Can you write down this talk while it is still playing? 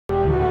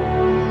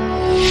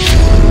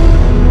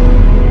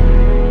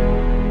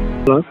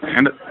Hello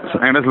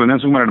నేను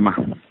సుకుమారమ్మా.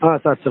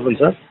 Sir చెప్పండి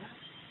sir.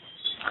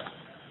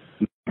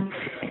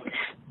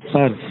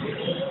 Sir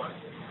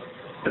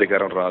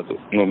అధికారం రాదు,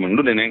 నువ్వు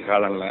ముందు నేనేం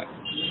కాదనలా.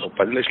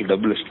 10 లక్షలు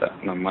డబ్బులు ఇస్తా,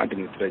 నా మాట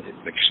మిత్ర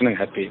లక్షణంగా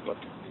హ్యాపీ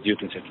అయిపోతాం,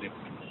 జీవితం సెటిల్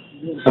అయిపోతాం.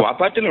 నువ్వు ఆ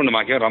పార్టీలో ఉండి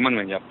మాకేం రమ్మని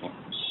మేము చెప్పాం.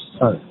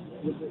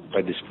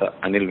 10 ఇస్తా,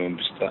 అనిల్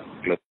పంపిస్తా,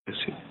 ఇలా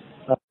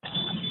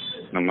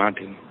నా మాట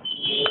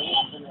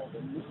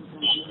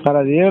సార్.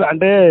 అది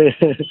అంటే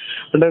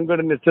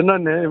ఇంకోటి నేను చిన్న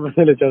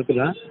ఇబ్బంది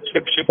చెబుతున్నా.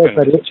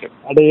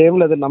 అంటే ఏం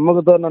లేదు,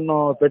 నమ్మకంతో నన్ను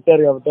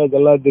పెట్టారు కాబట్టి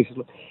జిల్లా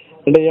అధ్యక్షులు.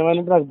 అంటే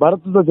ఏమంటే నాకు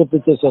భరత్తో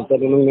చెప్పించేసాను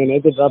సార్.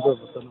 నేనైతే డ్రాప్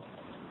అయిపోతాను.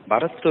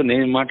 భరత్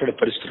నేను మాట్లాడే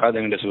పరిస్థితి రాదు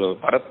వెంకటేశ్వర.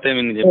 భరత్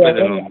ఏమైంది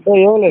చెప్పేది అంటే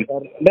ఏం లేదు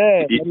సార్. అంటే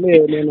మళ్ళీ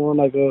నేను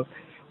నాకు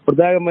ఇప్పుడు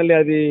దాకా మళ్ళీ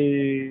అది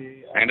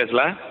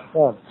వెంకటేశ్వర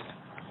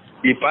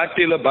ఈ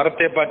పార్టీలో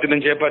భరత్ ఏ పార్టీ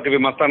నుంచి ఏ పార్టీ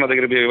మస్తాన్న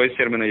దగ్గర వైస్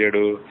చైర్మన్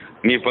అయ్యాడు.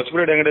 మీ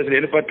పసుపురెడ్డి వెంకటేశ్వర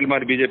ఎన్ని పార్టీలు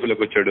మారి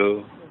బీజేపీలోకి వచ్చాడు.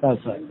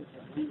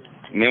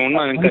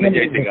 మేమున్నాం ఇంకా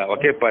నిజాయితీగా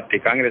ఒకే party,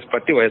 Congress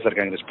party, YSR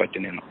Congress party.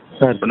 నేను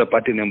రెండో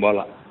పార్టీ నేను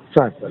పోలా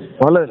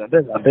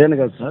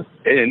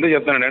ఎందుకు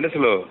చెప్తానండి అంటే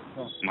అసలు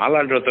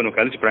మాలాంటితో నువ్వు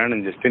కలిసి ప్రయాణం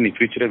చేస్తే నీ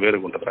ఫ్యూచరే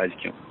వేరుగా ఉంటుంది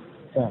రాజకీయం.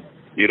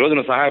 ఈ రోజు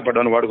నువ్వు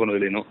సహాయపడ్డాను వాడుకుని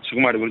వదిలేను.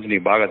 సుకుమారి గురించి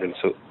నీకు బాగా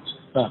తెలుసు.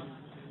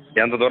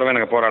 ఎంత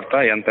దూరమైన పోరాడతా,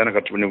 ఎంతైనా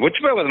ఖర్చు నువ్వు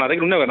వచ్చిపోయావు కదా, నా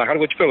దగ్గర ఉండేవు కదా, నా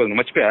కాడికి వచ్చిపోయావు కదా,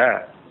 నువ్వు మర్చిపోయా.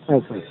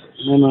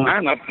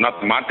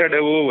 నాకు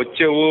మాట్లాడేవు,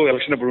 వచ్చేవు,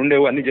 ఎలక్షన్ ఇప్పుడు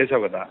ఉండేవు, అన్ని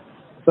చేసావు కదా.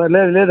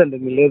 లేదండి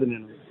లేదు.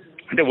 నేను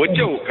అంటే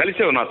వచ్చావు,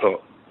 కలిసావు నాతో.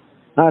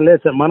 లేదు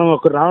సార్, మనం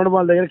ఒక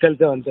రావణపాల దగ్గర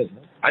కలిసావు అంతే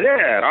సార్. అదే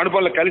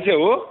రావణపాలలో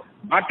కలిసావు,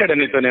 మాట్లాడా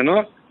నీతో. నేను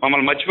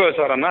మమ్మల్ని మర్చిపోయావు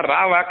సార్ అన్న,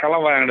 రావా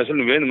కలవా అంటే అసలు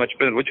నువ్వేంది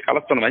మర్చిపోయావు, వచ్చి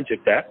కలుస్తున్నావు అని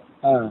చెప్పా.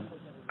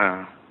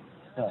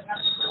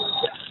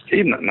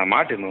 నా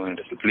మాట నువ్వు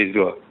అంటే అసలు ప్లీజ్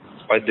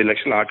 10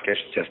 లక్షలు హార్ట్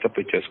క్యాష్ చేస్తా,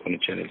 పోయి చేసుకుని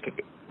వచ్చాను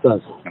వెళ్తుంది.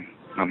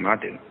 నా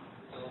మాట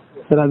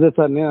సార్. అదే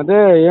సార్, నేను అదే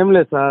ఏం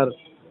లేదు సార్,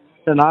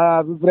 నా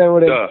అభిప్రాయం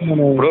కూడా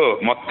ఇప్పుడు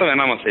మొత్తం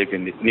ఎనామస్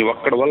అయిపోయింది. నీ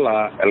ఒక్కడి వల్ల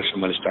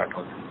ఎలక్షన్ మళ్ళీ స్టార్ట్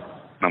అవుతుంది.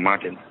 నా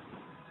మాట సార్.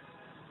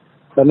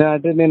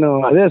 అంటే నేను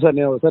అదే సార్,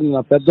 నేను ఒకసారి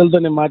నా పెద్దలతో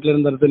నేను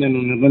మాట్లాడిన తర్వాత నేను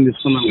నిర్ణయం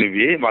తీసుకున్నాను.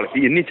 నువ్వు వాళ్ళకి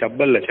ఎన్ని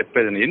చెప్పలే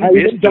చెప్పేది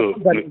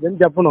ఏం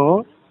చెప్పను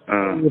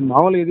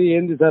మామూలు. ఇది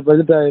ఏంది సార్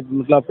ప్రజెంట్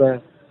ఇట్లా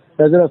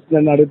ప్రజలు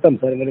వస్తుందని అడుగుతాను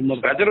సార్.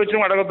 మరి ప్రజలు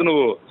వచ్చిన అడగద్దు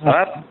నువ్వు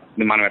సార్.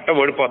 మనం ఎట్లా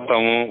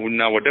ఓడిపోతాము,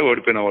 ఉన్నా ఒకటే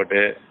ఓడిపోయినా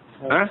ఒకటే.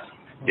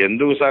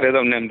 ఎందుకు సార్ ఏదో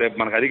రేపు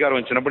మనకు అధికారం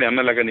వచ్చినప్పుడు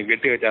ఎమ్మెల్యేగా నీకు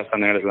గట్టిగా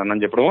చేస్తాను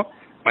అని చెప్పడం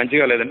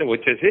మంచిగా. లేదంటే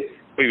వచ్చేసి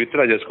పోయి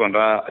విత్డ్రా చేసుకోని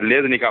రా.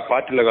 లేదు నీకు ఆ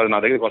పార్టీలో కాదు, నా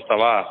దగ్గరికి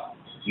వస్తావా,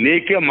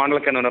 నీకే మండల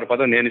కేంద్ర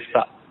పదవి నేను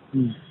ఇస్తా.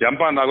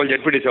 జంపాన్ రాఘుల్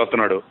జడ్పీటీసీ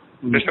వస్తున్నాడు,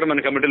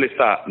 కృష్ణమణి కమిటీలు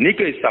ఇస్తా,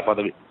 నీకే ఇస్తా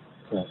పదవి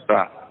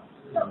రా,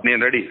 నేను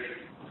రెడీ,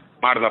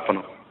 మాట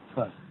తప్పను.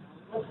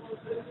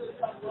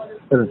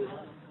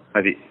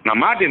 అది నా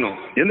మాట నువ్వు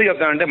ఎందుకు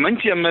చెప్తానంటే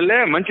మంచి ఎమ్మెల్యే,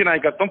 మంచి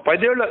నాయకత్వం.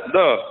 10 ఏళ్ళు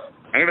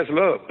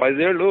వెంకటేశ్వరలో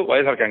 10 ఏళ్ళు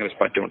వైఎస్ఆర్ కాంగ్రెస్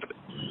పార్టీ ఉంటుంది.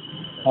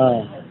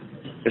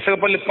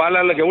 ఇసుకపల్లి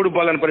పాలెళ్ళకి ఎవడు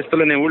పాలని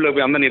పరిస్థితుల్లో నేను ఊళ్ళో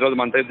పోయి అందరినీ ఈరోజు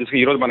మన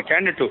తీసుకుని ఈరోజు మన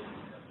క్యాండిడేట్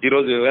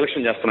ఈరోజు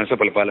ఎలక్షన్ చేస్తున్నాం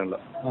ఇసుకపల్లి పాలెంలో.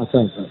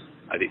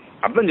 అది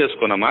అర్థం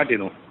చేసుకున్న మాట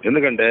నువ్వు.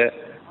 ఎందుకంటే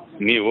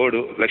మీ ఓడు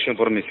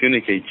లక్ష్మీపురం మీ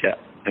సీనియర్కే ఇచ్చా,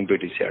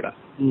 ఎంపీటీసీ ఆడ.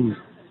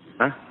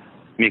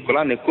 మీ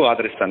కులాన్ని ఎక్కువ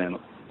ఆదరిస్తా నేను.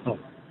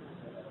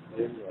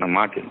 నా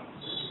మాట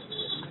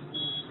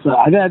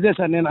అదే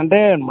సార్. నేను అంటే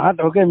మాట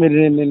ఓకే, మీరు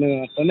నేను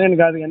నేను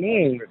కాదు కానీ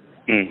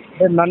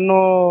నన్ను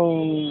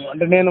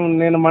అంటే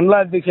నేను మండల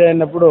అధ్యక్ష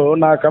అయినప్పుడు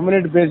నా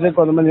కమ్యూనిటీ బేస్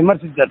కొంతమంది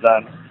విమర్శించారు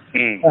సార్.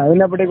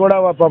 అయినప్పటికీ కూడా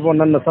పాపం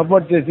నన్ను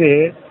సపోర్ట్ చేసి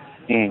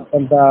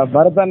కొంత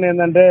భరతాన్ని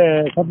ఏంటంటే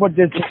సపోర్ట్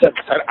చేసి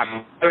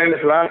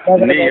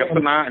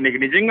నీకు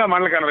నిజంగా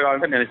మండల కేంద్రం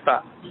కావాలంటే నేను ఇస్తా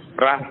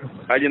రా.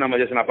 రాజీనామా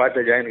చేసి నా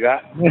పార్టీ జాయిన్ గా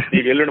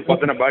నీకు ఎల్లుండి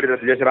పొద్దున బాడీ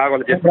రద్దు చేసి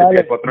రావాలి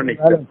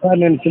సార్.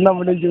 నేను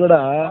చిన్నప్పటి నుంచి కూడా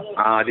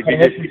అది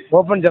బీజేపీ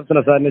ఓపెన్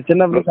చెప్తున్నా సార్. నేను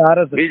చిన్నప్పటి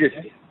ఆర్ఎస్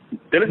బీజేపీ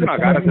తెలుసు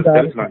నాకు,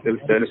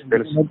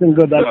 తెలుసు.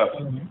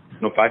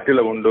 నువ్వు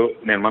పార్టీలో ఉండు,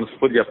 నేను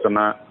మనస్ఫూర్తి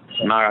చెప్తున్నా.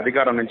 నా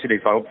అధికారం నుంచి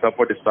నీకు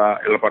సపోర్ట్ ఇస్తా.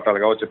 ఇళ్ల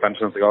పట్టాలు కావచ్చు,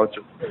 పెన్షన్స్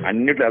కావచ్చు,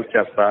 అన్నిట్లో హెల్ప్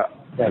చేస్తా.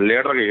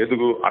 లీడర్గా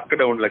ఎదుగు,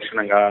 అక్కడే ఉండి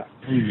లక్షణంగా.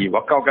 ఈ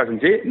ఒక్క అవకాశం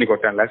నుంచి నీకు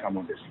 10 lakhs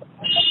అమౌంట్ ఇస్తా.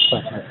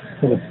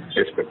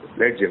 చేసి పెట్టు,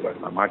 లేట్ చేయబడి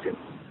నా మాట.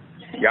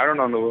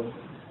 ఏడున్నావు నువ్వు?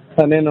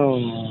 నేను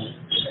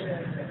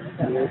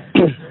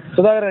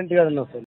సుధాకర్ ఇంటి కాడ ఉన్నా సార్.